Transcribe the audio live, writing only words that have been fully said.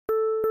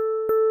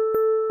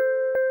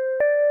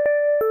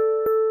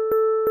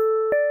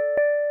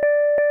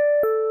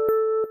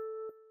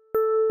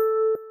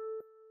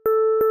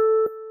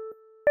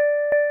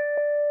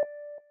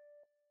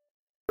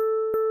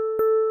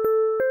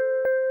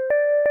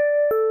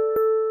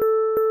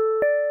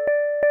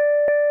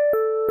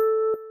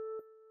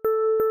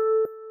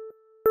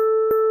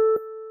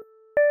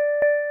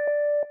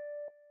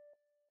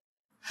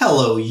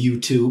Hello,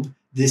 YouTube.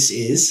 This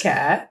is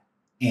Cat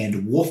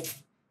and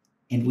Woof,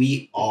 and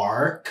we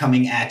are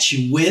coming at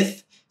you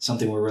with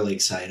something we're really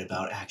excited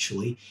about,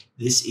 actually.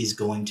 This is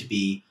going to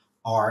be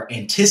our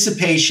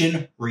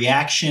anticipation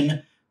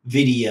reaction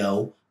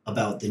video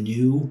about the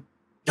new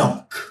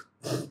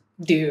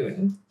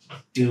Dune.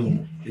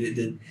 Dune.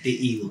 The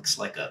E looks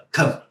like a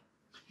K.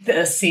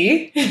 The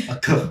C? A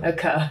K. A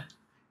K.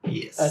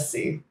 Yes. A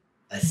C.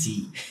 A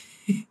C.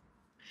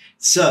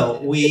 So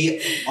we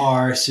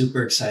are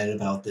super excited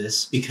about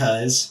this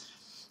because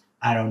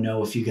I don't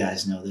know if you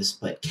guys know this,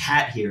 but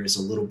Kat here is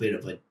a little bit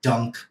of a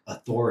dunk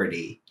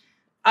authority.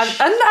 I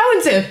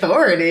wouldn't say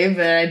authority,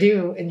 but I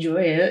do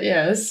enjoy it,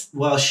 yes.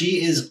 Well,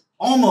 she is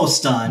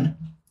almost done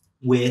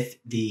with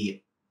the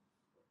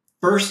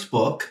first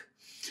book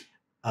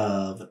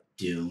of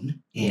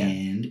Dune,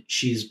 and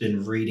she's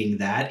been reading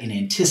that in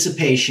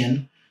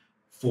anticipation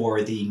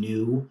for the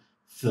new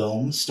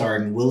film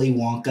starring Willy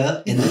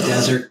Wonka and the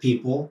Desert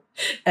People.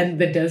 And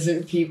the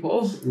Desert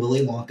People.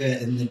 Willy Wonka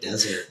in the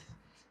desert.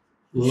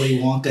 Willy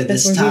Wonka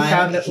That's this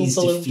time he's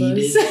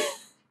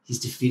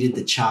defeated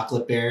the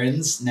chocolate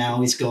barons.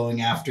 Now he's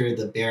going after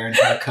the Baron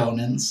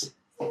Harkonnens.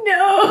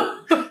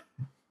 No.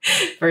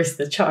 First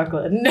the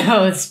chocolate,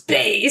 now it's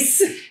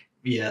space.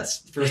 Yes,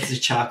 first the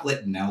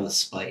chocolate, now the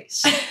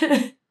spice.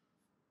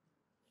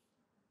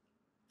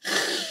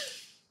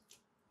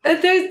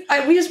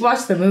 We just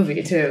watched the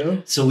movie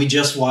too. So we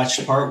just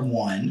watched part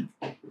 1.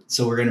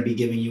 So we're going to be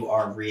giving you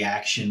our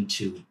reaction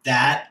to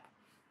that.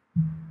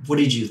 What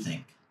did you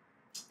think?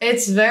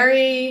 It's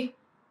very,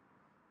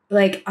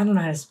 I don't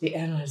know how to speak. I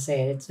don't know how to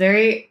say it. It's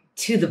very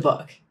to the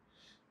book.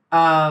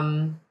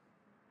 Almost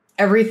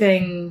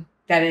everything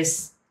that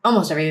is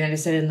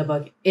said in the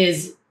book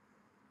is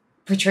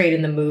portrayed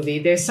in the movie.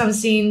 There's some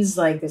scenes,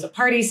 there's a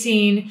party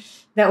scene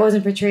that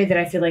wasn't portrayed that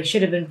I feel like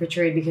should have been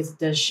portrayed because it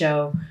does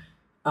show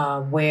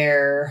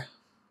where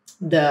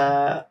oh my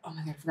God,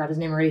 I forgot his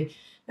name already.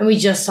 And we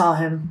just saw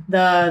him.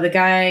 The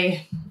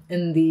guy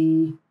in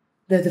the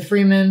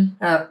Fremen,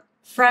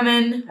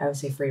 Fremen, I would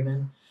say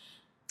Fremen.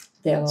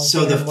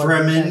 So the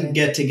Fremen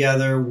get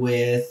together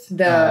with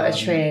the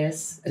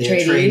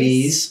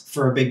Atreides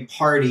for a big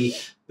party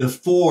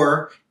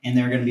before, and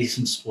there are going to be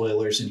some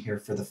spoilers in here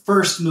for the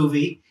first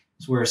movie.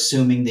 So we're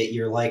assuming that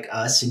you're like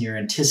us and you're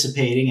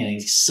anticipating and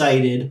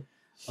excited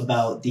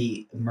about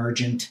the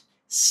emergent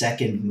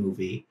second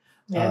movie.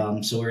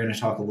 Yeah. So we're going to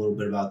talk a little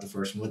bit about the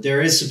first one. But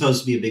there is supposed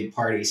to be a big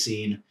party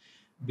scene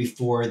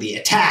before the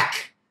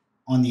attack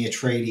on the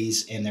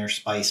Atreides and their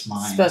spice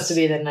mines. It's supposed to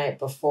be the night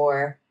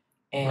before.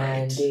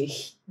 And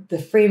right. the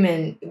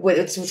Fremen,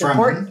 what's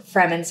important,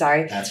 Fremen,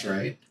 sorry. That's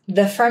right.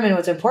 The Fremen,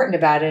 what's important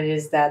about it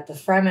is that the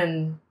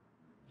Fremen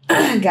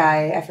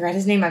guy, I forgot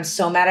his name. I'm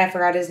so mad I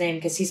forgot his name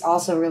because he's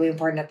also really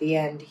important at the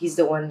end. He's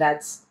the one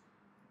that's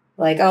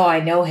like, oh,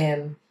 I know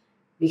him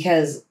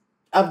because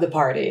of the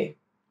party.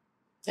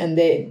 And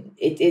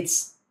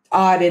it's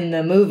odd in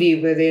the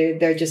movie where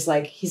they're just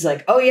like, he's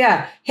like, oh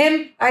yeah,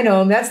 him, I know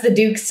him. That's the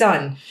Duke's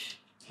son.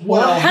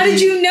 Well, how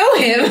did you know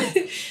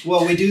him?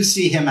 Well, we do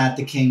see him at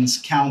the King's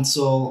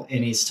Council,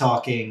 and he's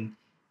talking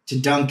to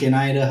Duncan,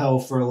 Idaho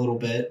for a little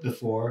bit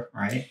before,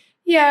 right?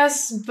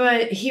 Yes,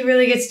 but he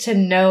really gets to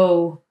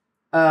know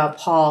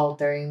Paul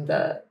during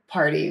the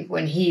party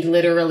when he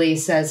literally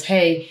says,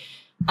 hey,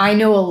 I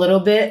know a little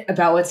bit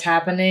about what's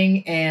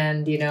happening,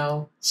 and,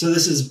 So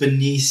this is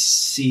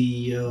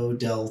Benicio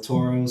del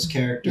Toro's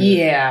character?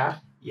 Yeah.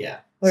 Yeah.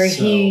 Where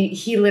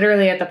he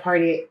literally at the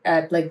party,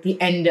 at, the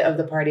end of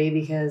the party,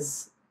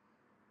 because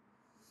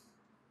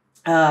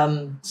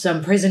some I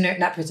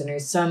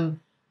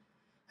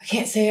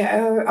can't say it,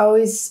 I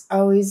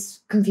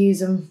always confuse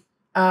them.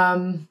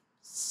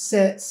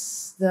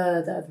 Sits the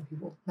other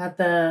people, not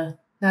the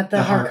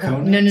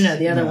Harkonnens? No,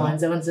 the other ones,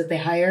 the ones that they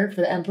hire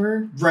for the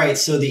Emperor. Right,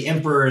 so the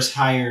Emperor's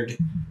hired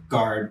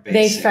guard,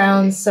 basically. They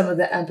found some of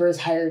the Emperor's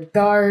hired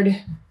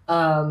guard,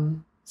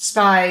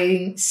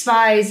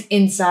 spies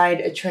inside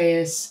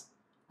Atreides.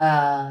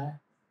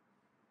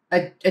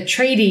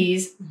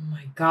 Atreides. Oh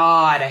my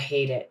God, I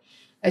hate it.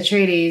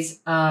 Atreides.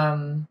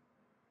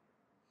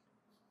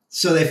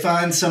 So they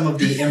find some of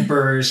the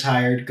Emperor's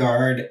hired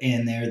guard,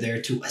 and they're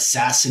there to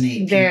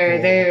assassinate people.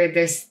 They're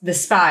the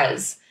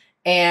spies,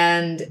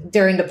 and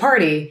during the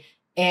party,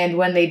 and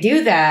when they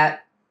do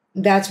that,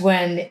 that's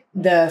when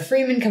the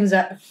Fremen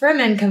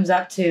comes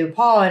up to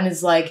Paul and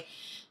is like,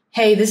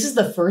 "Hey, this is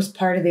the first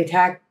part of the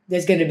attack.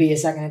 There's going to be a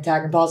second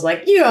attack." And Paul's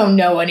like, "You don't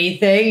know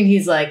anything," and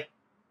he's like,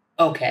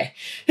 "Okay."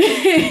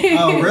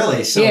 Oh,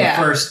 really? So yeah. At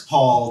first,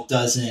 Paul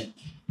doesn't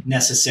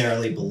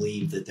necessarily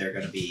believe that they're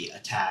going to be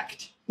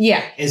attacked.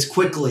 Yeah. As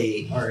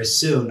quickly, or as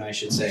soon, I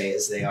should say,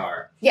 as they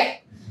are. Yeah.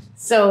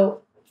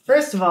 So,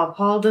 first of all,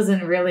 Paul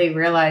doesn't really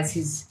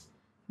realize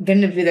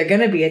they're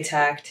gonna be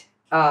attacked.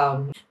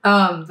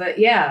 But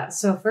yeah,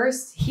 so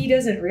first he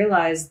doesn't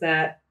realize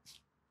that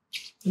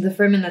the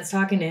Fremen that's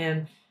talking to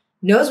him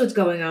knows what's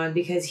going on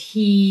because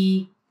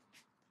he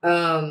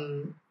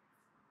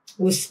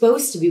was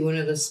supposed to be one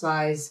of the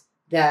spies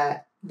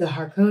that the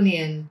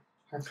Harkonnens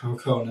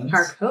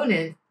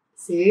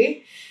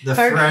See? The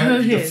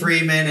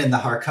Freemen and the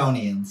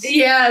Harkonians.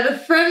 Yeah, the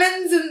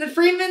Fremens and the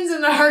Freemans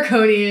and the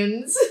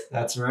Harkonians.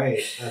 That's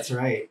right. That's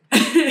right.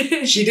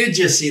 She did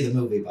just see the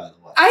movie, by the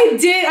way. I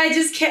did. I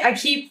just can't. I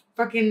keep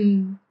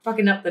fucking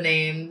up the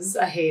names.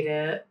 I hate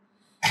it.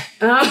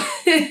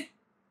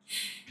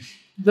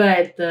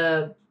 But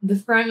the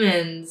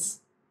Fremens,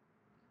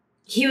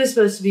 he was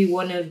supposed to be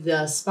one of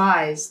the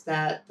spies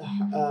that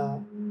the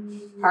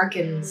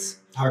Harkonnens,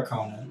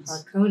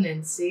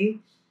 see?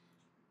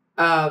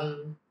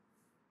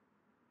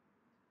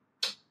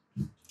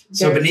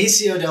 So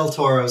Benicio del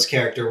Toro's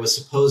character was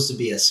supposed to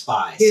be a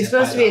spy. He was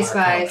supposed to be a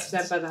spy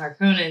sent by the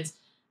Harkonnens,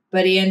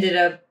 but he ended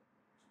up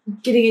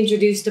getting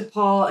introduced to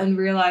Paul and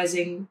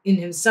realizing in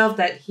himself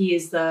that he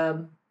is I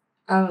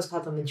almost call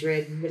it the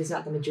Madrid, but it's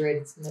not the Madrid,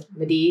 it's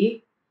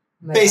Madi.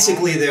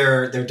 Basically,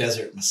 they're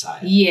desert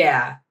messiah.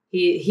 Yeah.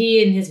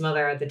 He and his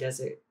mother are the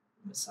desert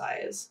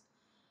messiahs.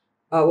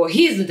 Oh, well,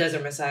 he's the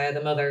desert messiah.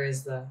 The mother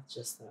is the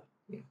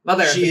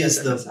mother of the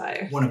desert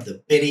messiah. One of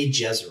the Bene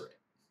Gesserit.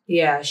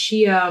 Yeah,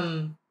 she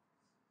I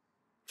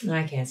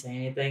can't say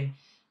anything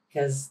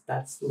because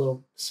that's a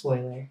little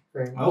spoiler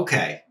for.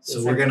 Okay,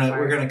 so we're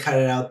gonna cut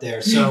it out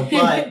there. So,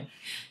 but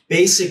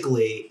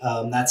basically,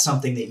 that's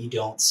something that you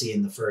don't see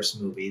in the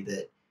first movie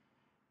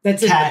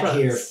that's Kat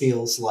here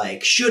feels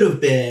like should have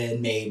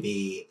been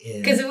maybe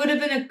because it would have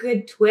been a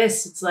good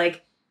twist. It's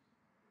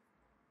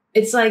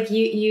like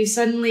you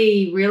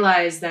suddenly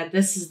realize that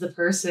this is the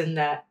person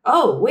that,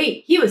 oh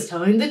wait, he was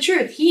telling the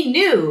truth. He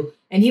knew,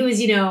 and he was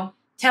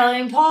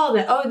telling Paul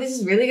that, oh, this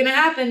is really gonna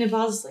happen, and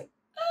Paul's just like,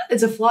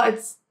 it's a flaw.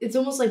 It's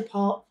almost like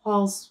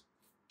Paul's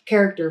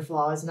character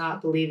flaw is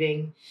not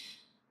believing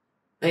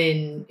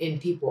in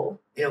people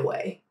in a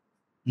way.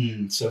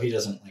 So he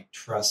doesn't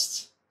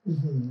trust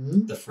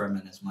the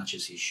Fremen as much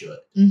as he should.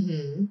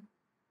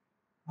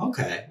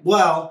 Okay.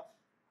 Well,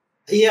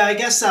 yeah, I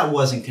guess that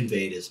wasn't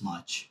conveyed as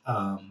much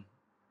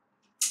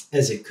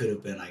as it could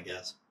have been, I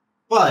guess.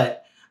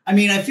 But, I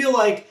mean, I feel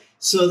like,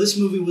 so this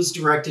movie was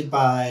directed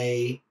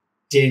by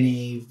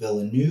Denis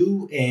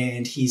Villeneuve,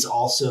 and he's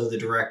also the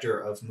director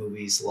of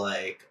movies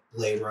like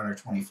Blade Runner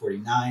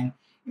 2049.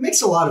 He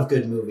makes a lot of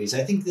good movies.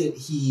 I think that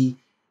he,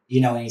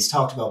 and he's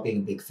talked about being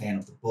a big fan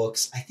of the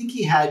books. I think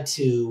he had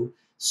to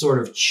sort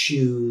of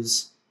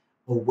choose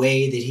a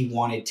way that he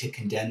wanted to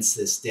condense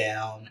this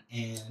down.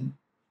 And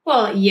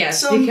well,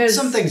 yes, because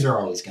some things are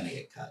always going to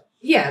get cut.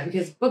 Yeah,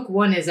 because book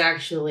one is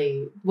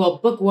actually,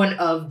 book one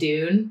of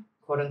Dune,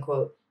 quote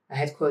unquote. I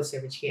had quotes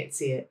there, but you can't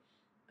see it.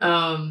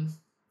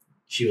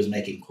 She was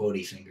making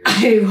quotey fingers.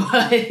 I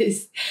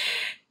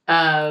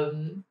was.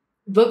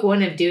 Book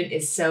one of Dune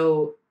is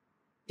so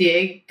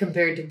big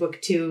compared to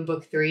book two and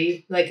book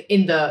three, like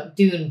in the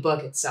Dune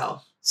book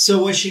itself.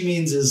 So what she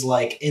means is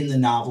in the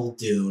novel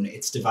Dune,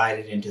 it's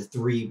divided into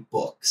 3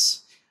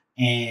 books.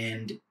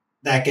 And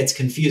that gets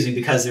confusing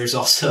because there's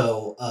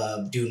also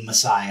Dune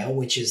Messiah,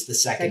 which is the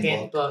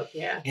second book.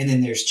 Yeah. And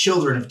then there's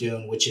Children of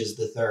Dune, which is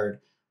the third.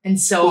 And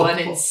so on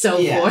and so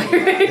forth.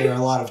 Yeah, there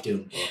are a lot of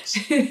Dune books.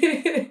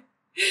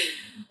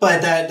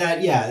 But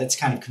that's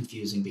kind of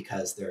confusing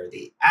because there are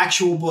the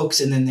actual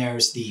books and then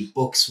there's the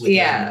books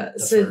within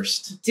the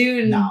first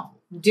novel.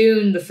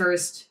 Dune, the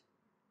first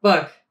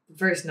book, the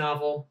first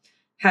novel,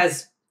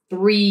 has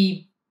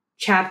 3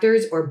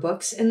 chapters or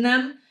books in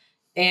them.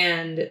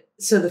 And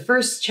so the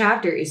first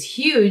chapter is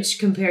huge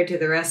compared to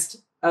the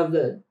rest of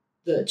the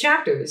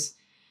chapters.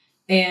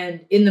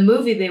 And in the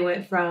movie, they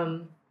went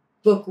from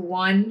book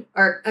 1,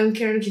 or I'm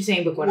going to keep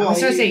saying book 1. I'm going to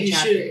start saying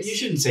chapters. You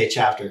shouldn't say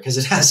chapter because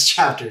it has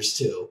chapters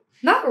too.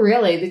 Not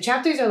really. The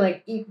chapters are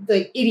like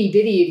itty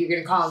bitty if you're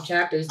going to call them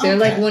chapters. They're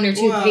like 1 or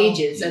 2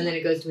 pages and then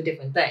it goes to a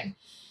different thing.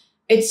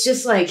 It's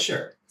just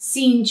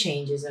scene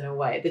changes in a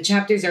way. The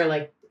chapters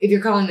are if you're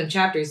calling them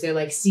chapters, they're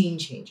like scene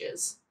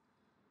changes.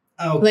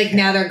 Okay.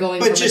 Now they're going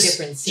from a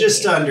different scene.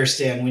 Just to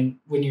understand,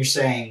 when you're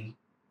saying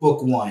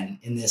book 1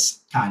 in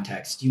this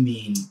context, you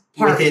mean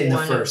within the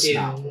first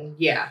novel.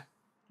 Yeah.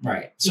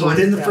 Right. So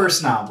within the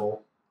first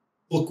novel,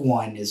 book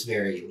 1 is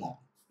very long.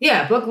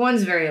 Yeah, book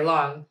 1's very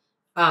long.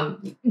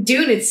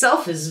 Dune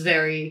itself is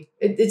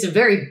it's a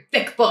very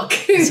thick book.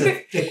 It's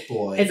a thick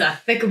boy. It's a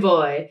thick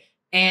boy.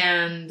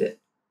 And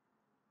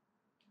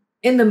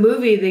in the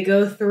movie, they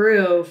go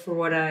through, for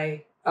what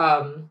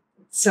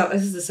so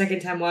this is the second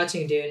time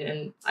watching Dune,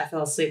 and I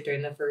fell asleep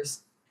during the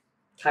first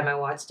time I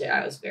watched it.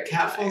 I was very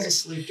tired. Kat falls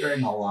asleep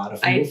during a lot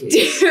of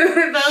movies.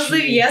 I fell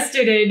asleep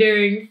yesterday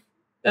during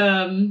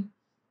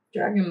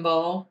Dragon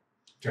Ball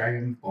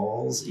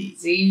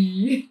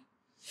Z.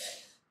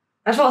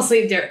 I fall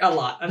asleep a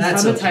lot. I'm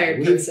a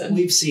tired person.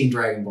 We've seen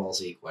Dragon Ball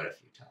Z quite a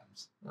few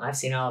times. Well, I've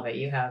seen all of it.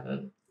 You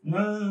haven't.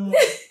 Well,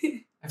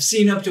 I've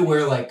seen up to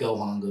where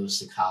Gohan goes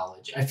to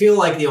college. I feel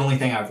like the only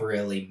thing I've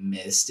really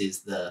missed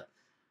is the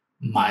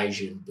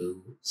Majin Buu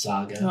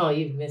saga. Oh,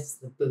 you've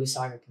missed the Buu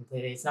saga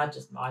completely. It's not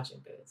just Majin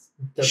Buu. It's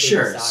the Buu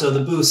saga. So the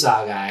Buu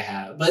saga I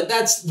have. But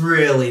that's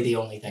really the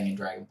only thing in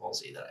Dragon Ball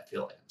Z that I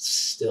feel like I'm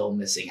still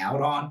missing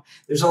out on.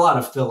 There's a lot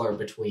of filler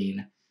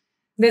between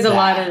There's a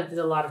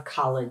lot of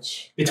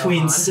college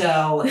between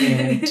Cell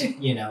and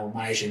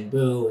Majin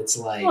Buu. It's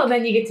like, well,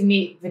 then you get to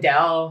meet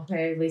Videl.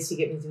 At least you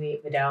get to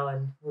meet Videl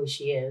and who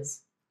she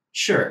is.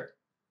 Sure,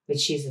 but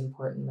she's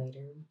important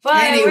later.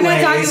 But we're not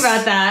talking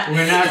about that.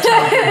 We're not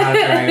talking about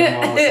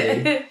Dragon Ball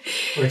Z.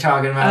 We're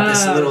talking about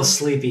this little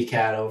sleepy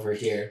cat over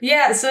here.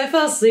 Yeah, so I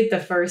fell asleep the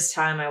first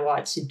time I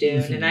watched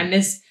Dune, and I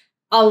missed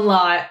a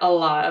lot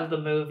of the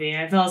movie.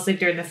 I fell asleep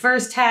during the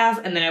first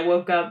half, and then I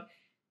woke up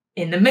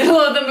in the middle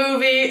of the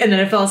movie, and then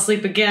I fell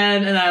asleep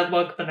again, and I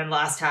woke up in the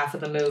last half of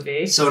the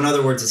movie. So in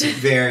other words, it's a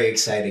very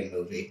exciting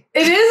movie.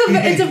 It is.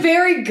 It's a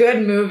very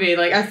good movie.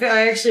 Like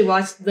I actually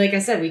watched. Like I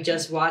said, we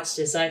just watched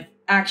this. I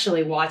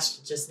actually watched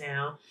it just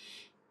now,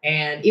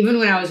 and even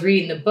when I was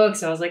reading the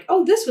books, I was like,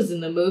 "Oh, this was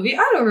in the movie. I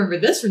don't remember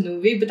this from the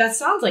movie, but that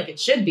sounds like it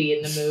should be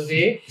in the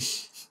movie."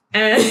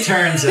 And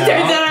turns out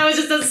I was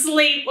just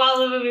asleep while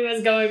the movie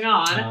was going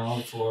on.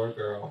 Oh, poor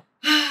girl.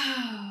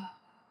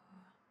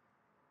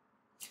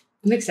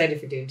 I'm excited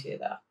for Dune 2,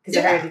 though. Because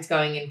I heard it's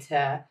going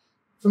into...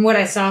 From what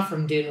I saw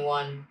from Dune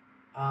 1,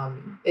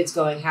 it's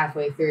going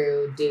halfway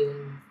through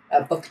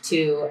Book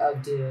 2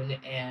 of Dune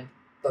and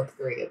Book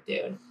 3 of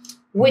Dune.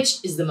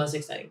 Which is the most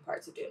exciting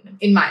parts of Dune,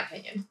 in my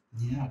opinion.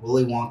 Yeah,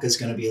 Willy Wonka's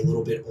going to be a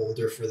little bit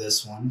older for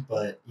this one,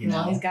 but,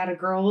 Well, he's got to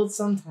grow old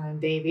sometime,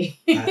 baby.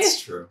 That's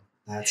true.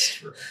 That's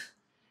true.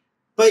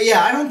 But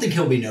yeah, I don't think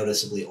he'll be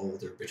noticeably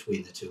older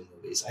between the two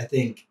movies. I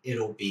think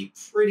it'll be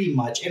pretty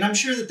much... And I'm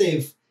sure that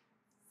they've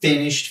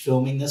finished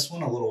filming this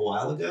one a little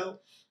while ago.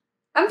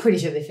 I'm pretty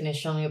sure they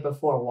finished filming it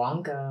before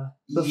Wonka,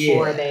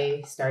 before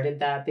they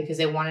started that, because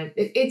they wanted...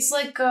 It's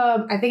like,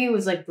 I think it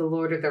was like the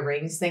Lord of the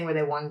Rings thing where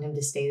they wanted him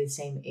to stay the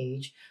same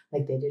age,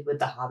 like they did with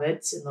the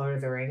Hobbits in Lord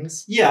of the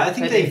Rings. Yeah, I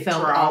think they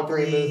filmed all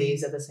three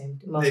movies at the same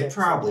time. They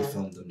probably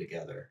filmed them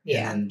together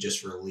and then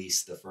just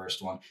released the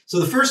first one. So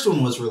the first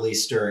one was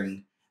released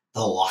during the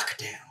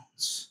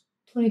lockdowns.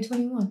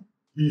 2021.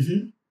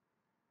 Mm-hmm.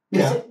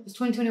 Was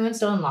 2021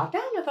 still in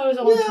lockdown? I thought it was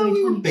all in 2020.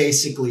 We were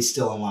basically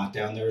still in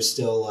lockdown. There was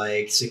still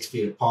like 6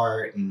 feet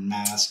apart and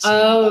masks.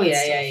 Oh,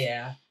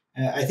 yeah.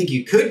 I think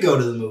you could go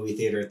to the movie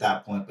theater at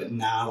that point, but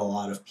not a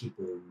lot of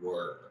people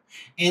were.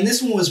 And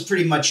this one was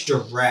pretty much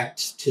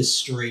direct to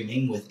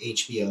streaming with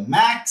HBO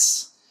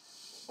Max.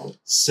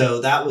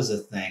 So that was a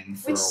thing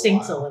for Which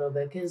stinks a little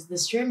bit because the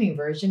streaming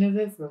version of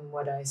it, from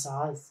what I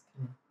saw, is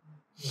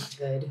not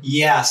good.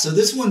 Yeah, so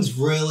this one's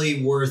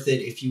really worth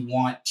it if you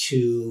want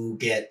to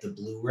get the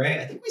Blu-ray.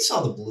 I think we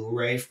saw the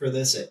Blu-ray for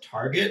this at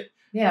Target.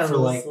 Yeah, for it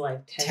was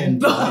like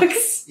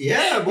 $10.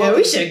 Yeah, well,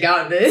 we should have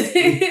gotten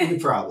this. we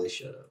probably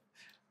should have.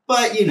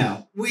 But,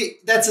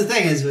 that's the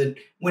thing is that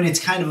when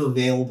it's kind of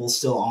available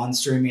still on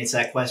streaming, it's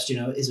that question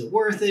of, is it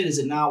worth it? Is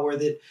it not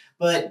worth it?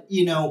 But,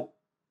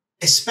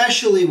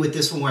 especially with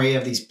this one where you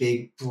have these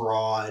big,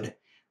 broad,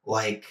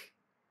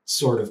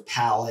 sort of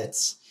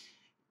palettes,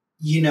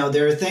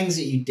 there are things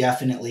that you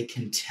definitely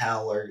can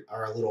tell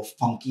are a little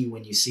funky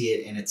when you see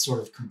it and it's sort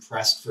of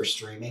compressed for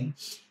streaming.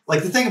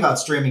 Like the thing about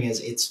streaming is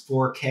it's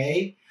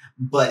 4K,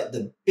 but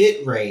the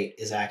bit rate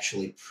is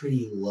actually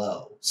pretty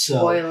low. So,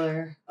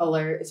 spoiler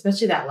alert,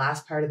 especially that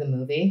last part of the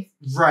movie.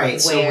 Right.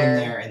 So when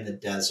they're in the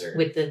desert.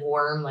 With the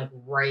worm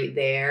right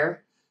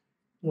there.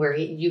 Where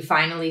you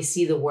finally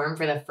see the worm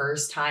for the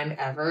first time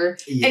ever,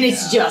 and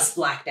it's just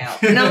blacked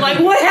out. And I'm like,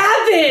 what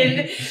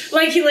happened?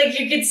 like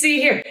you can see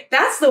here,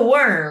 that's the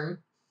worm.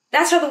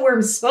 That's how the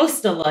worm's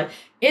supposed to look.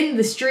 In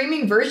the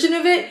streaming version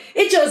of it,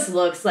 it just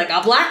looks like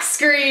a black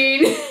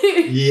screen.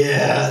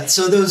 Yeah.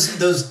 So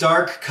those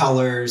dark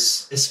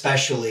colors,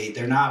 especially,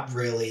 they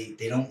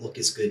don't look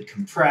as good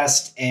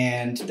compressed.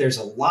 And there's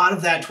a lot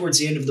of that towards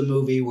the end of the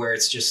movie where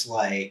it's just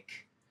like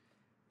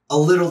a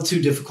little too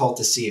difficult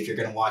to see if you're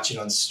going to watch it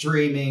on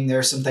streaming. There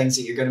are some things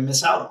that you're going to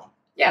miss out on.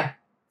 Yeah.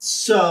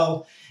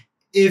 So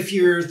if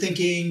you're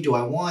thinking, do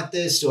I want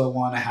this? Do I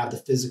want to have the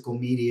physical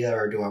media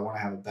or do I want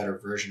to have a better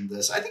version of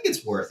this? I think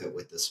it's worth it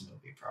with this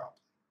movie, probably.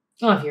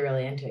 Well, if you're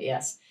really into it,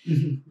 yes.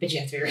 Mm-hmm. But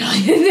you have to be really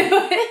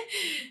into it.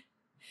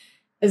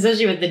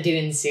 Especially with the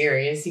Dune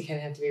series, you kind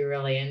of have to be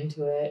really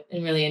into it.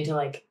 And really into,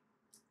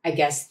 I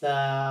guess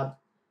the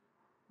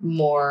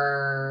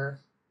more...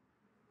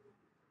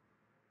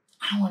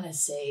 I don't want to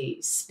say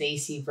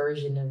spacey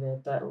version of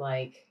it, but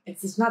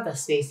it's not the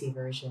spacey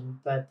version,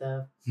 but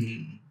the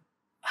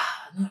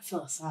not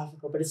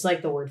philosophical, but it's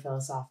like the word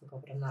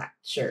philosophical, but I'm not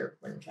sure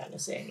what I'm trying to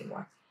say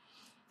anymore.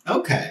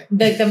 Okay.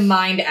 The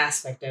mind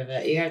aspect of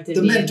it. You have to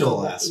the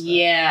mental aspect.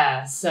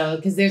 Yeah. So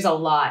because there's a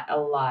lot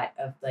of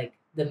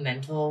the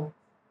mental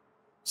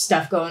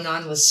stuff going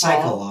on with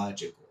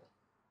psychological. Paul.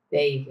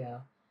 There you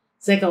go.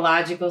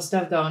 Psychological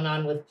stuff going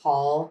on with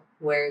Paul,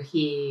 where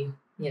he,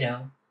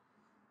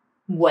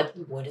 what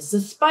does the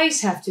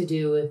spice have to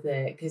do with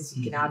it? Because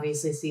you can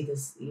obviously see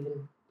this,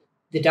 even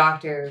the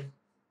doctor,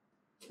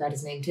 forgot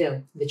his name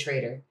too, the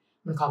traitor.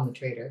 I'm going to call him the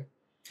traitor.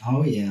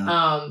 Oh,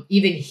 yeah.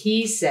 Even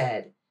he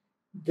said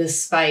the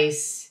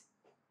spice,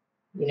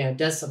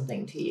 does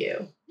something to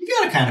you. You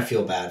got to kind of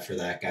feel bad for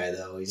that guy,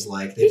 though. He's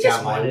like, they've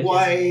got my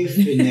wife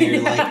and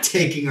they're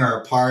taking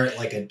her apart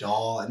like a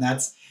doll. And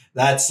that's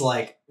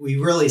we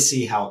really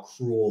see how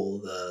cruel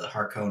the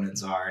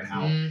Harkonnens are and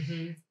how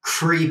Mm-hmm.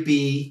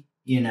 creepy,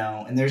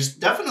 and there's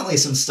definitely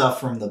some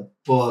stuff from the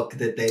book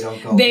that they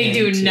don't go They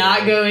into. do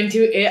not go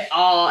into it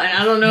all. And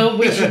I don't know if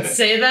we should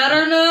say that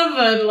or not,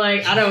 but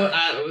like, I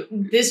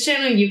don't this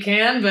channel you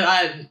can, but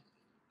I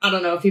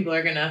don't know if people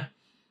are gonna.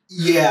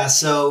 Yeah,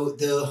 so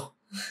the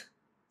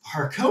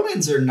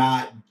Harkonnens are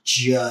not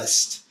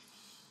just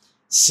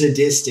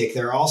sadistic.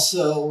 They're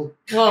also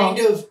kind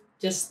of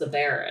just the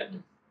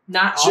Baron.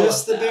 Not all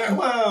just of the them. Baron.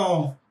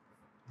 Well,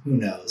 who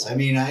knows? I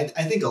mean, I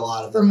think a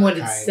lot of them from are what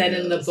it's said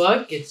in the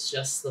book, it's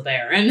just the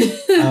Baron.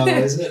 Oh,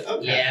 is it?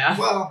 Okay. Yeah.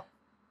 Well,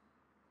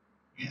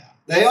 yeah.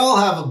 They all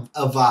have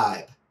a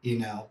vibe,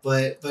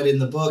 but in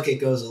the book it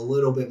goes a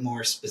little bit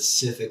more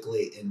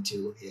specifically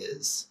into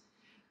his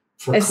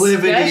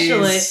proclivities.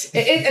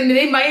 Especially, I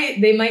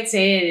mean, they might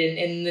say it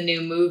in the new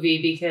movie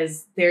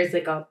because there's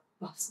like a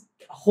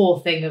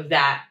whole thing of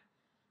that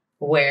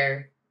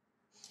where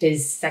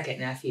his second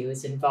nephew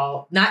is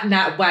involved. Not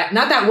that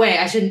way.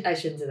 I shouldn't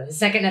say that. His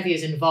second nephew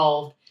is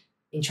involved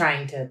in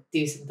trying to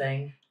do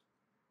something.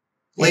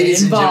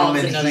 Ladies and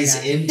gentlemen,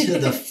 he's into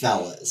the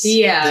fellas.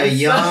 Yeah.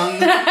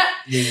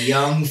 The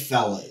young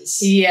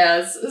fellas.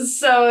 Yes.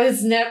 So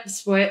his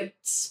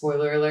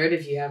spoiler alert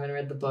if you haven't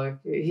read the book.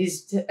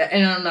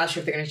 And I'm not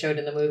sure if they're going to show it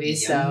in the movie.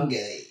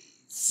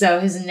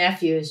 So his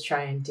nephew is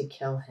trying to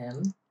kill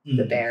him,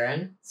 the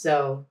Baron.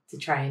 So to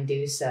try and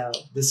do so.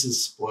 This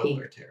is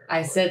spoiler territory.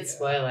 I said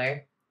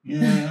spoiler.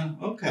 Yeah,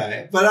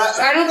 okay. But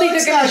I don't think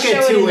they're going to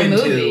show it in the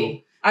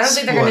movie. I don't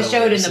think they're going to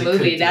show it in the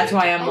movie. That's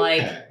why I'm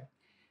like.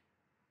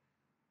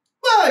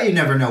 Well, you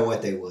never know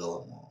what they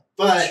will and won't.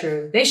 But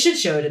true. They should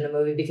show it in the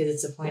movie because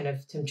it's the point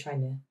of him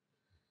trying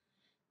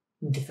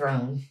to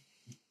dethrone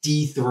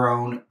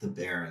the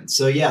Baron.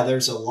 So yeah,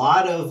 there's a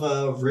lot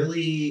of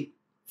really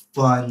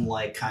fun,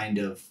 like kind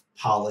of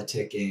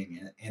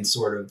politicking and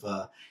sort of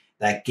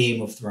that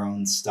Game of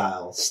Thrones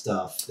style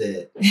stuff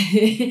that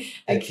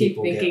I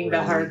keep thinking the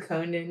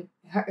Harkonnen.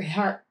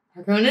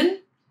 Harkonnen?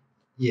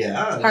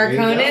 Yeah.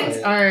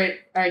 Harkonnens are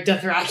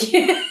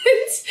Dothrakians.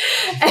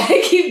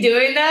 I keep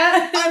doing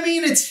that. I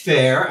mean, it's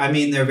fair. I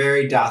mean, they're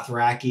very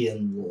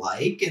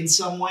Dothrakian-like in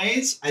some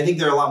ways. I think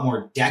they're a lot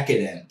more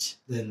decadent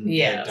than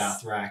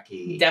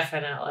Dothraki.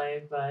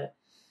 Definitely, but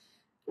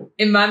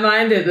in my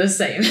mind, they're the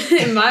same.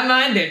 In my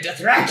mind, they're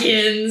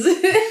Dothrakians.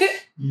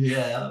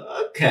 Yeah,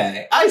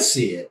 okay. I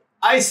see it.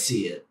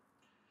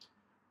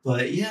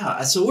 But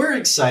yeah, so we're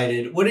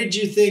excited. What did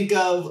you think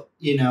of,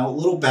 a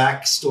little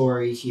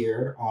backstory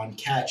here on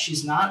Kat?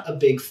 She's not a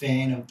big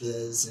fan of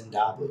the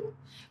Zindabu.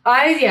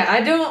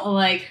 I don't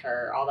like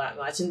her all that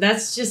much, and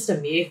that's just a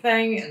me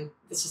thing, and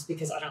it's just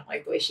because I don't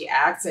like the way she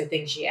acts. I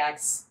think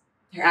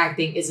her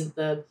acting isn't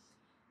the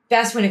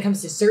best when it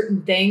comes to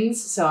certain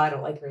things, so I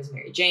don't like her as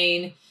Mary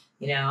Jane,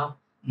 I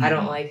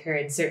don't like her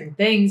in certain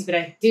things, but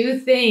I do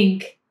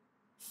think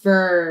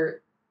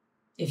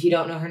if you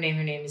don't know her name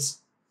is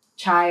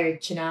Chai or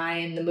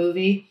Chennai in the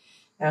movie.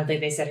 I don't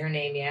think they said her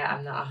name yet.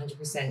 I'm not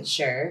 100%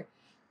 sure.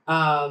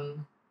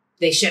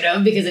 They should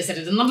have because they said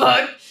it in the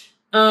book.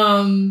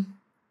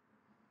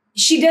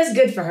 She does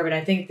good for her, but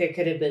I think there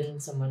could have been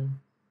someone,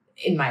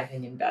 in my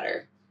opinion,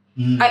 better.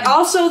 I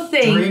also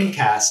think dream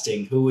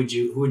casting. Who would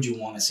you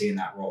want to see in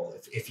that role?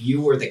 If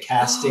you were the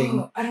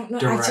casting, I don't know.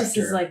 Director.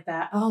 Actresses is like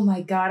that. Oh my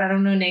god, I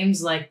don't know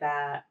names like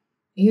that.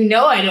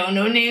 I don't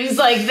know names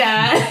like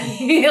that.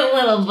 A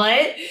little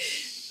bit.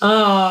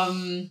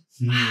 I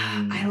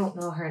don't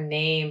know her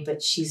name,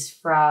 but she's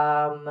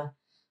from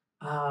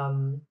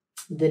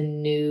the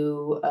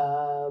new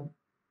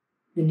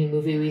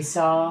movie we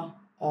saw.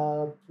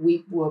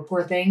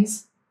 Poor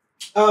Things.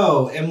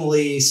 Oh,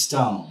 Emma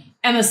Stone.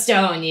 Emma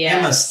Stone, yeah.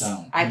 Emma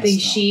Stone. I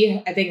think she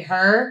would have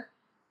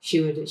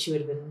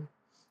been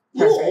a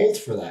little old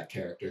for that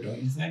character,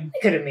 don't you think? They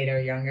could have made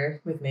her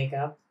younger with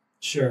makeup.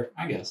 Sure,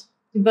 I guess.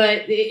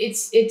 But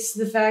it's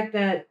the fact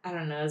that I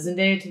don't know,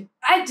 Zendaya.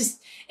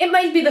 It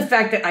might be the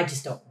fact that I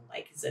just don't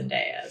like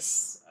Zendaya.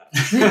 So.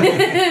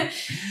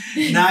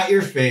 Not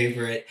your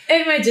favorite.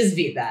 It might just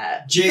be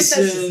that.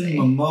 Jason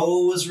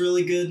Momoa was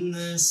really good in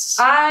this.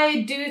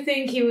 I do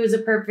think he was a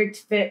perfect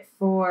fit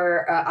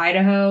for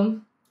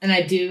Idaho, and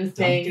I do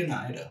think Duncan,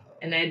 Idaho.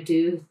 And I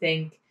do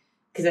think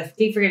because I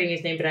keep forgetting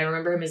his name, but I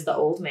remember him as the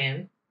old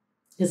man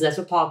because that's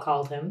what Paul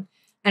called him,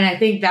 and I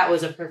think that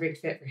was a perfect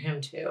fit for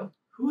him too.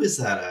 Who is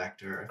that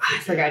actor? I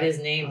forgot his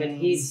name, but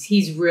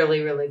he's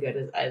really, really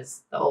good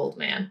as the old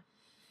man.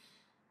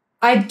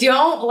 I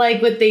don't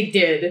like what they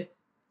did,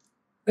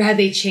 how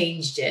they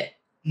changed it.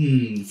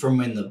 From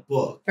in the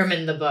book.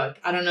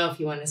 I don't know if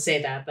you want to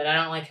say that, but I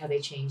don't like how they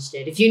changed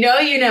it. If you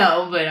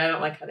know, but I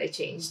don't like how they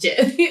changed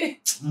it.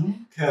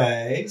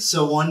 Okay.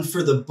 So one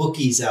for the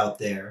bookies out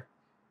there.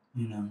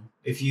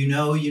 If you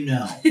know, you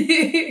know.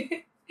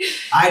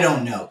 I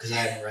don't know because I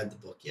haven't read the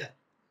book yet.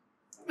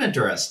 I'm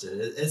interested.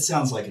 It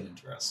sounds like an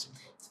interesting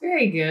book. It's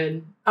very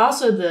good.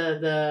 Also,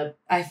 the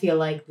I feel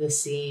like the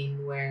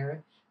scene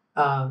where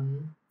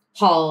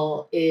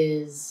Paul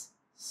is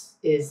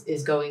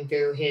going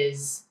through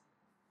his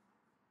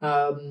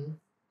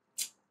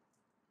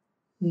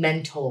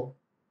mental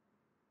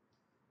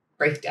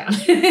breakdown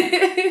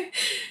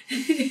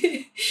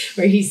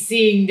where he's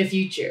seeing the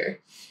future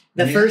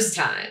the first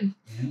time.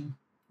 Yeah.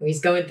 Where he's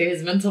going through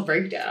his mental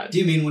breakdown. Do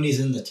you mean when he's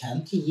in the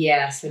tent?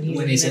 Yes, when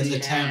he's in the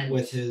tent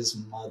with his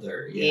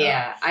mother.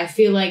 Yeah, I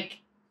feel like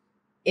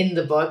in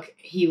the book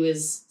he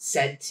was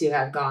said to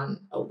have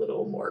gone a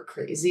little more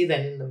crazy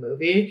than in the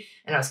movie,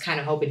 and I was kind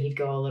of hoping he'd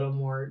go a little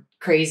more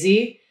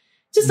crazy,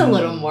 just a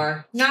little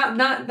more. Not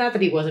that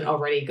he wasn't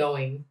already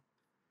going,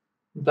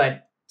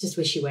 but just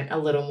wish he went a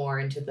little more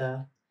into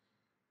the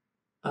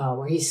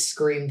where he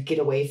screamed, "Get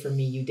away from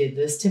me! You did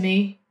this to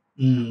me."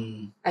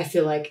 I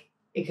feel like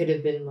it could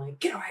have been like,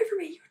 "Get away from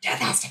me! You did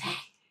this to me."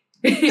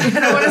 I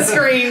don't want to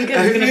scream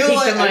because it's going to peak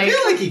the mic. I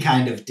feel like he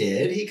kind of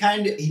did. He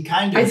kind of.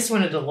 I just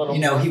wanted a little.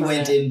 You know, he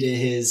went into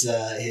his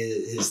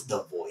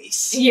the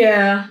voice.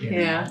 Yeah,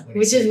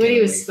 which is what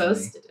he was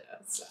supposed to do.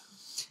 So.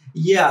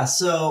 Yeah.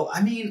 So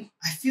I mean,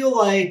 I feel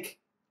like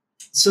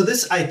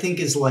this I think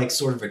is like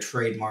sort of a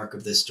trademark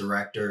of this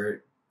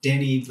director,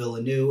 Denis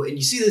Villeneuve, and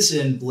you see this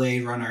in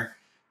Blade Runner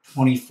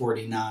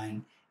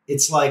 2049.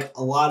 It's like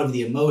a lot of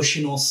the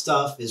emotional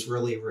stuff is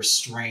really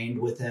restrained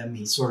with him.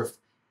 He sort of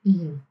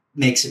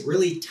makes it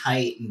really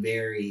tight and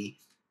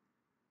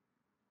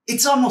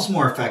it's almost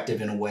more effective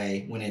in a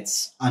way when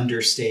it's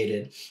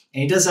understated.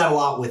 And he does that a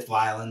lot with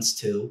violence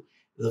too.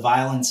 The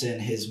violence in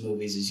his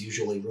movies is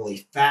usually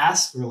really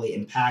fast, really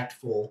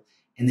impactful,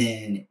 and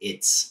then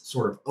it's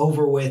sort of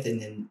over with,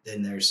 and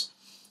then there's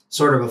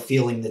sort of a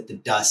feeling that the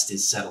dust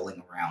is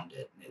settling around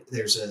it.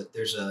 There's a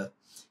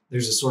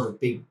sort of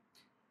big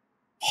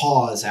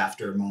pause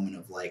after a moment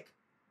of like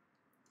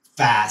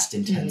fast,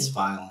 intense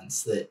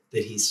violence that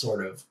he's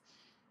sort of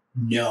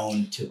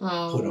known to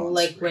put on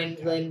like screen.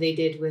 when they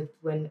did with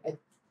when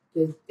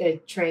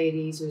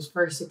Atreides was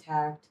first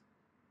attacked,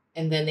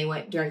 and then they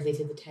went directly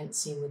to the tent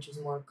scene, which was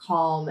more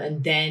calm,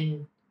 and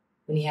then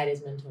when he had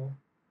his mental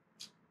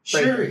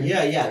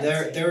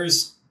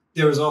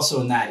there was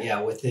also in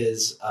that with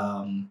his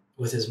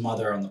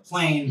mother on the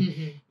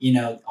plane, you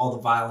know, all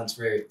the violence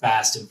very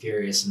fast and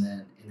furious,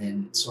 and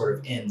then sort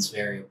of ends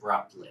very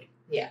abruptly.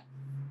 Yeah.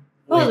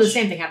 Well, the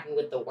same thing happened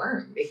with the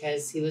worm,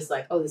 because he was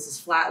like, "Oh, this is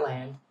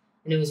flatland,"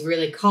 and it was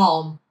really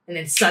calm, and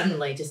then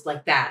suddenly, just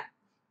like that,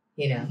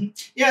 you know.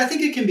 Yeah, I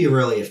think it can be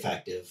really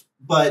effective,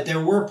 but there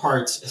were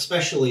parts,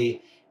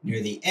 especially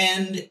near the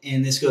end,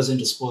 and this goes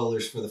into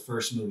spoilers for the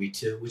first movie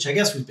too, which I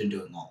guess we've been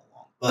doing all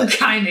along. But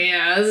kind of,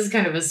 yeah. This is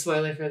kind of a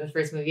spoiler for the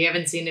first movie. You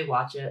haven't seen it,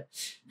 watch it.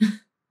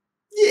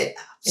 Yeah,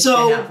 it's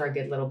been out for a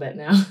good little bit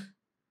now.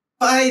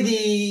 By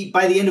the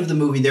end of the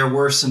movie, there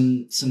were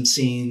some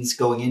scenes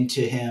going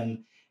into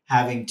him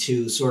having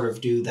to sort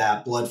of do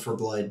that blood for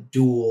blood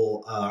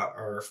duel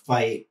or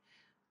fight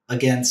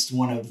against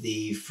one of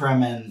the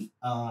Fremen.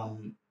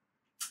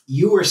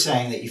 You were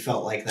saying that you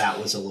felt like that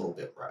was a little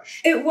bit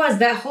rushed. It was.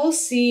 That whole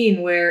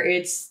scene where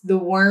it's the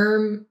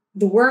worm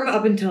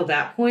up until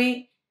that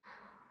point.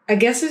 I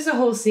guess there's a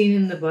whole scene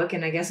in the book,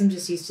 and I guess I'm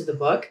just used to the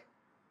book,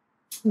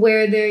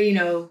 where they're, you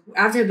know,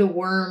 after the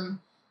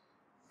worm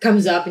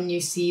comes up and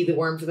you see the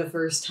worm for the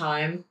first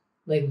time,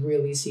 like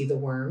really see the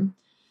worm,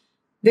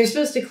 they're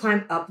supposed to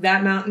climb up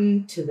that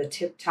mountain to the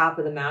top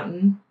of the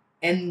mountain,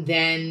 and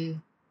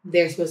then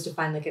they're supposed to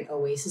find like an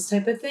oasis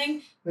type of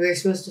thing, where they're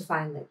supposed to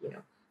find like, you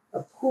know,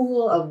 a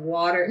pool of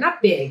water,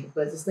 not big,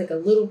 but just like a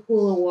little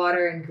pool of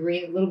water and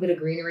green, a little bit of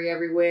greenery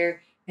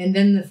everywhere. And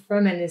then the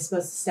Fremen is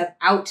supposed to step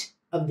out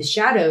of the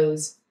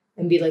shadows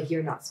and be like,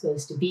 "You're not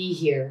supposed to be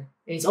here."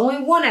 And it's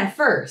only one at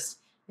first.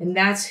 And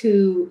that's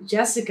who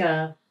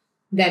Jessica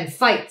then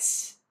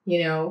fights,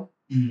 you know,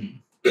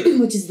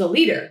 which is the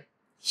leader.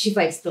 She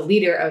fights the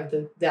leader of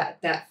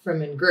that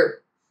Fremen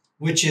group.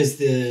 Which is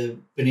the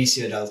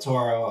Benicio del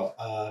Toro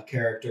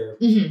character.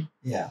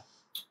 Yeah.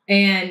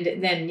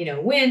 And then, you know,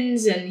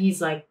 wins, and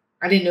he's like,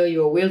 "I didn't know you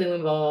were wielding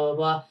one, blah, blah, blah,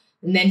 blah."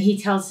 And then he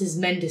tells his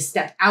men to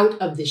step out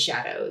of the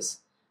shadows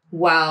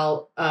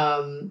while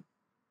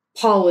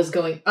Paul was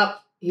going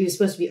up. He was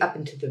supposed to be up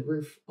into the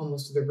roof,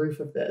 almost to the roof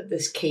of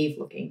this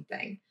cave-looking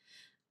thing.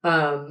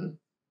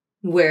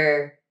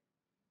 Where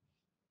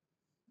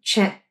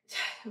I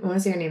want to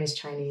say her name is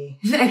Chinese.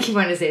 I keep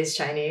wanting to say it's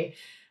Chinese.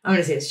 I'm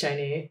going to say it's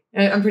Chinese.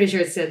 I'm pretty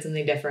sure it said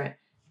something different.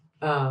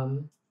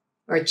 Or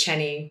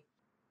Chenny.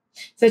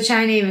 So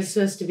Chinese was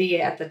supposed to be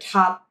at the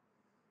top,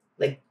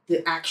 like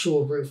the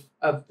actual roof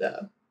of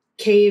the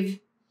cave.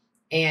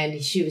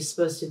 And she was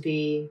supposed to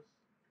be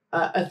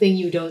a thing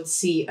you don't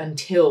see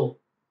until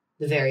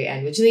the very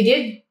end, which they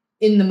did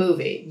in the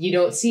movie. You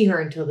don't see her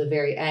until the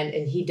very end.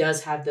 And he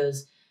does have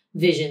those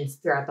visions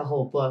throughout the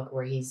whole book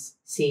where he's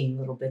seeing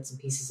little bits and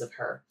pieces of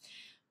her.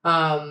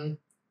 To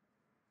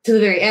the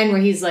very end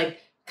where he's like,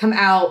 "Come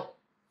out."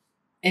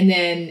 And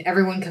then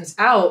everyone comes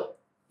out,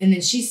 and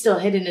then she's still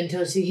hidden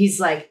until he's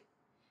like,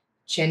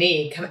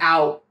 "Jenny, come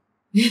out."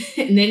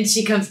 And then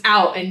she comes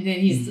out, and then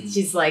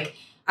she's like,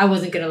 "I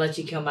wasn't going to let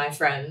you kill my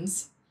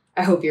friends.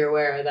 I hope you're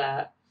aware of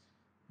that."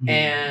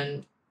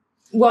 And,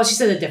 well, she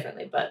said it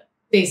differently, but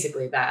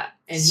basically that.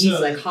 And he's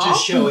like, "Huh?"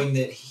 Just showing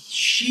that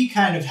she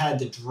kind of had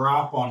the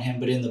drop on him,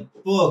 but in the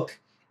book,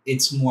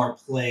 it's more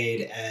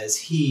played as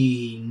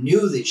he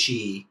knew that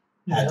she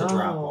had the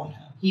drop on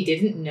him. He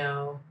didn't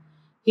know.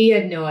 He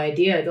had no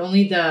idea.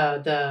 Only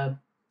the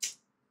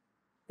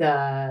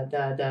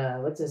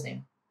what's his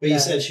name? But you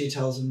said she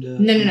tells him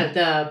to... No.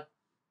 The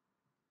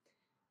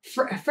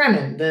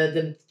Fremen,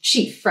 the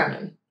chief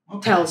Fremen,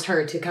 tells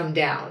her to come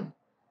down.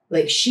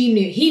 Like, he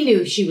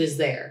knew she was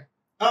there.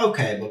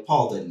 Okay, but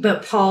Paul didn't.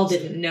 But Paul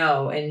didn't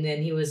know, and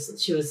then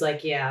she was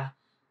like, "Yeah,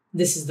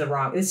 this is the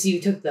wrong. You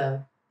took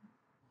the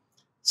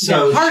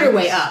harder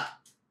way up.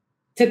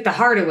 Took the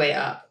harder way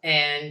up."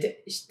 And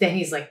then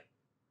he's like,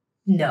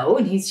 "No,"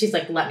 and she's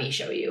like, "Let me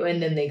show you."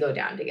 And then they go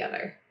down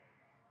together.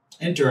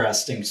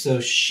 Interesting. So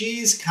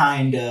she's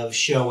kind of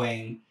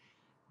showing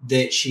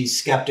that she's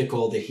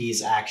skeptical that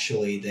he's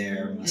actually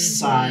their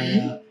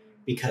Messiah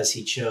because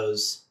he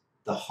chose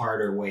the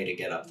harder way to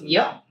get up the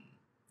mountain.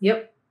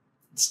 Yep.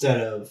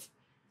 Instead of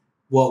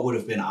what would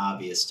have been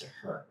obvious to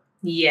her.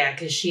 Yeah,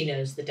 because she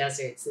knows the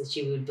desert, so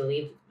she would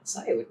believe the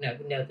Messiah would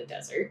know the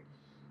desert.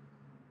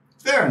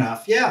 Fair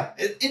enough. Yeah.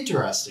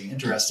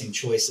 Interesting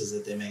choices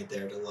that they made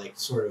there to like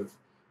sort of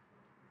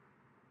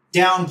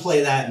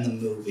downplay that in the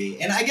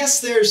movie. And I guess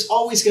there's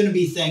always going to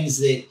be things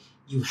that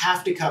you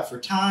have to cut for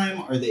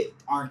time or that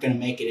aren't going to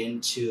make it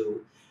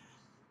into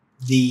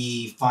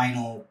the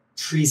final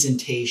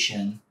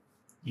presentation,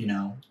 you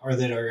know, or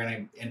that are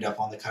going to end up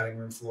on the cutting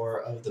room floor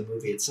of the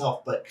movie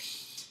itself. But,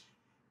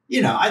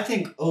 you know, I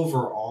think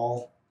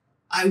overall,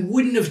 I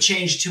wouldn't have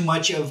changed too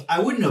much I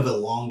wouldn't have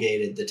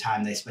elongated the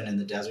time they spent in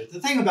the desert. The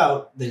thing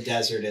about the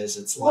desert is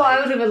it's like... Well, I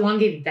would have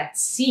elongated that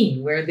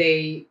scene where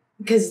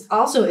because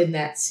also in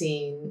that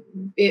scene,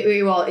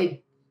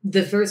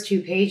 the first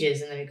 2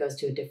 pages, and then it goes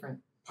to a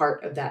different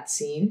part of that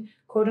scene,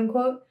 quote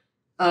unquote,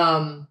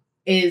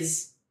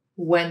 is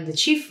when the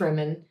chief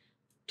Fremen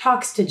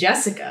talks to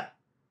Jessica,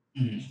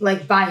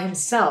 like by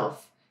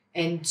himself.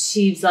 And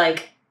she's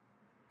like,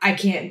 I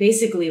can't be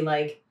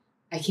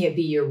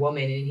your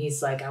woman. And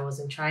he's like, I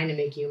wasn't trying to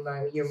make you're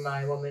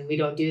my woman. We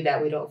don't do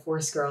that. We don't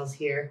force girls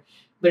here.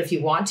 But if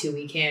you want to,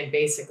 we can,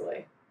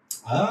 basically.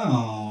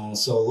 Oh,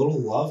 so a little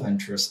love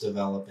interest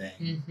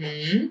developing.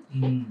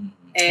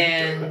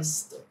 And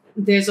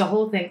there's a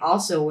whole thing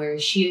also where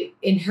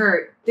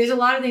there's a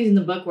lot of things in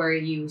the book where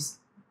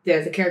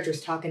the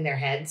characters talk in their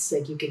heads.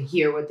 Like, you can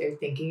hear what they're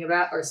thinking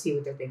about or see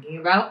what they're thinking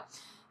about.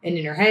 And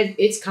in her head,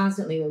 it's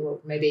constantly like, what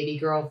would my baby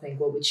girl think?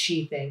 What would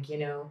she think? You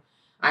know,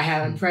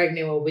 I'm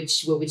pregnant. What would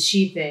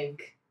she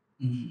think?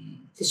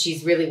 So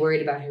she's really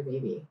worried about her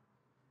baby.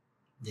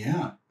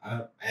 Yeah.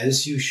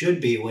 As you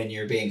should be when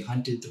you're being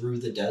hunted through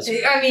the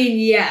desert. I mean,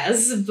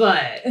 yes,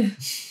 but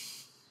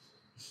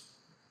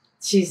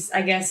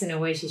I guess in a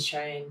way she's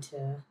trying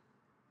to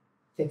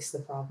fix the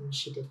problem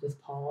she did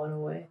with Paul in a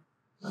way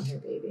on her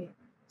baby.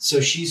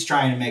 So she's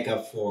trying to make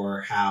up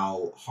for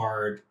how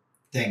hard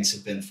things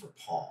have been for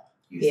Paul.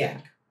 You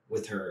think,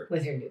 with her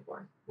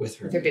newborn, with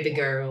her newborn. baby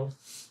girl.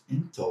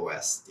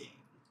 Interesting.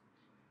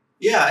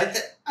 Yeah,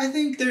 I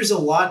think there's a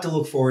lot to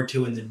look forward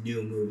to in the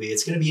new movie.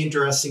 It's going to be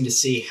interesting to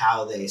see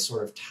how they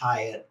sort of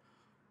tie it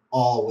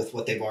all with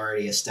what they've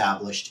already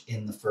established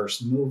in the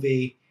first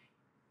movie.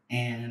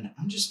 And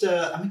I'm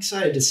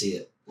excited to see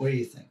it. What do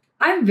you think?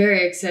 I'm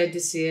very excited to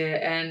see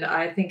it, and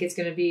I think it's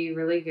going to be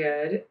really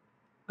good.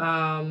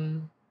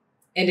 And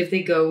if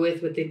they go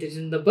with what they did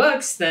in the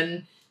books,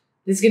 then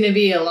there's going to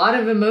be a lot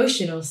of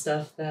emotional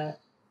stuff that's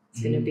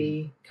going to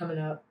be coming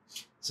up.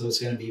 So it's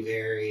going to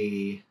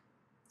be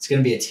it's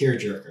going to be a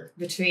tearjerker.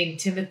 Between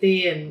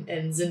Timothy and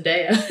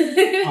Zendaya.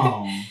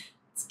 Oh.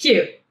 It's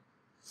cute.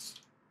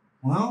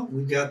 Well,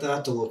 we've got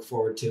that to look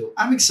forward to.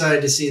 I'm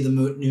excited to see the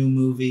new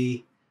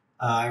movie.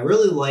 I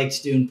really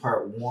liked Dune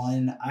Part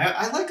 1.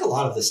 I like a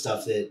lot of the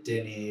stuff that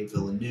Denis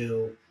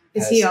Villeneuve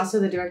Is he also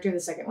the director of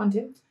the second one,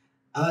 too?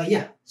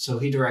 Yeah. So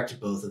he directed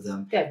both of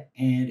them. Good.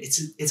 And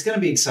it's going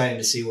to be exciting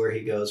to see where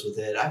he goes with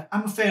it.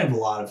 I'm a fan of a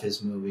lot of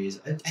his movies.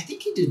 I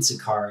think he did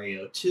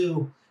Sicario,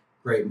 too.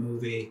 Great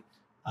movie.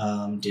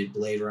 Did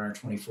Blade Runner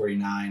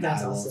 2049.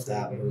 That's I also love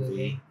that a good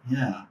movie.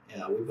 Yeah.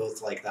 We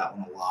both like that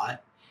one a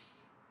lot.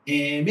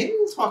 And maybe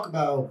we'll talk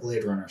about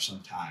Blade Runner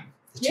sometime.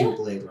 The 2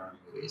 Blade Runner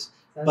movies.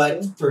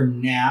 But for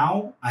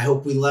now, I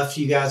hope we left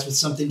you guys with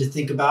something to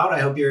think about. I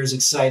hope you're as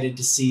excited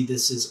to see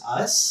This Is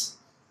Us.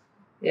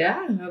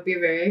 Yeah, I hope you're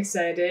very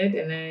excited.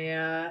 And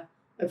I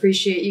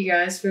appreciate you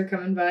guys for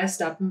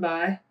stopping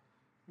by.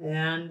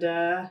 And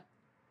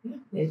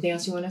anything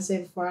else you want to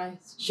say before I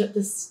shut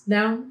this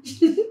down?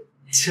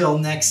 Till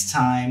next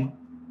time,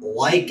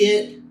 like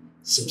it,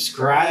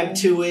 subscribe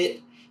to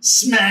it,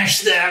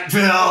 smash that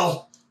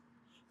bell.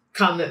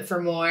 Comment for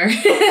more.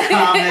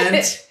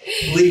 Comment.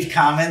 Leave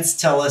comments.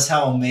 Tell us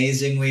how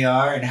amazing we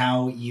are and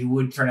how you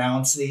would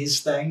pronounce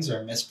these things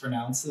or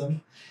mispronounce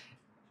them.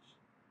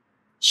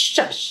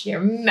 Shush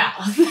your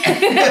mouth.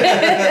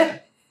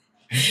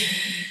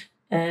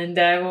 And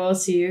I will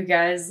see you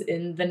guys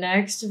in the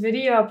next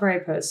video. I'll probably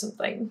post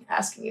something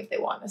asking if they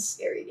want a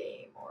scary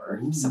game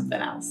or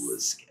something else.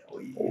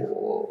 Scary.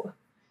 Ooh.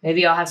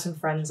 Maybe I'll have some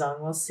friends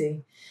on. We'll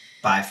see.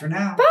 Bye for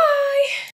now. Bye.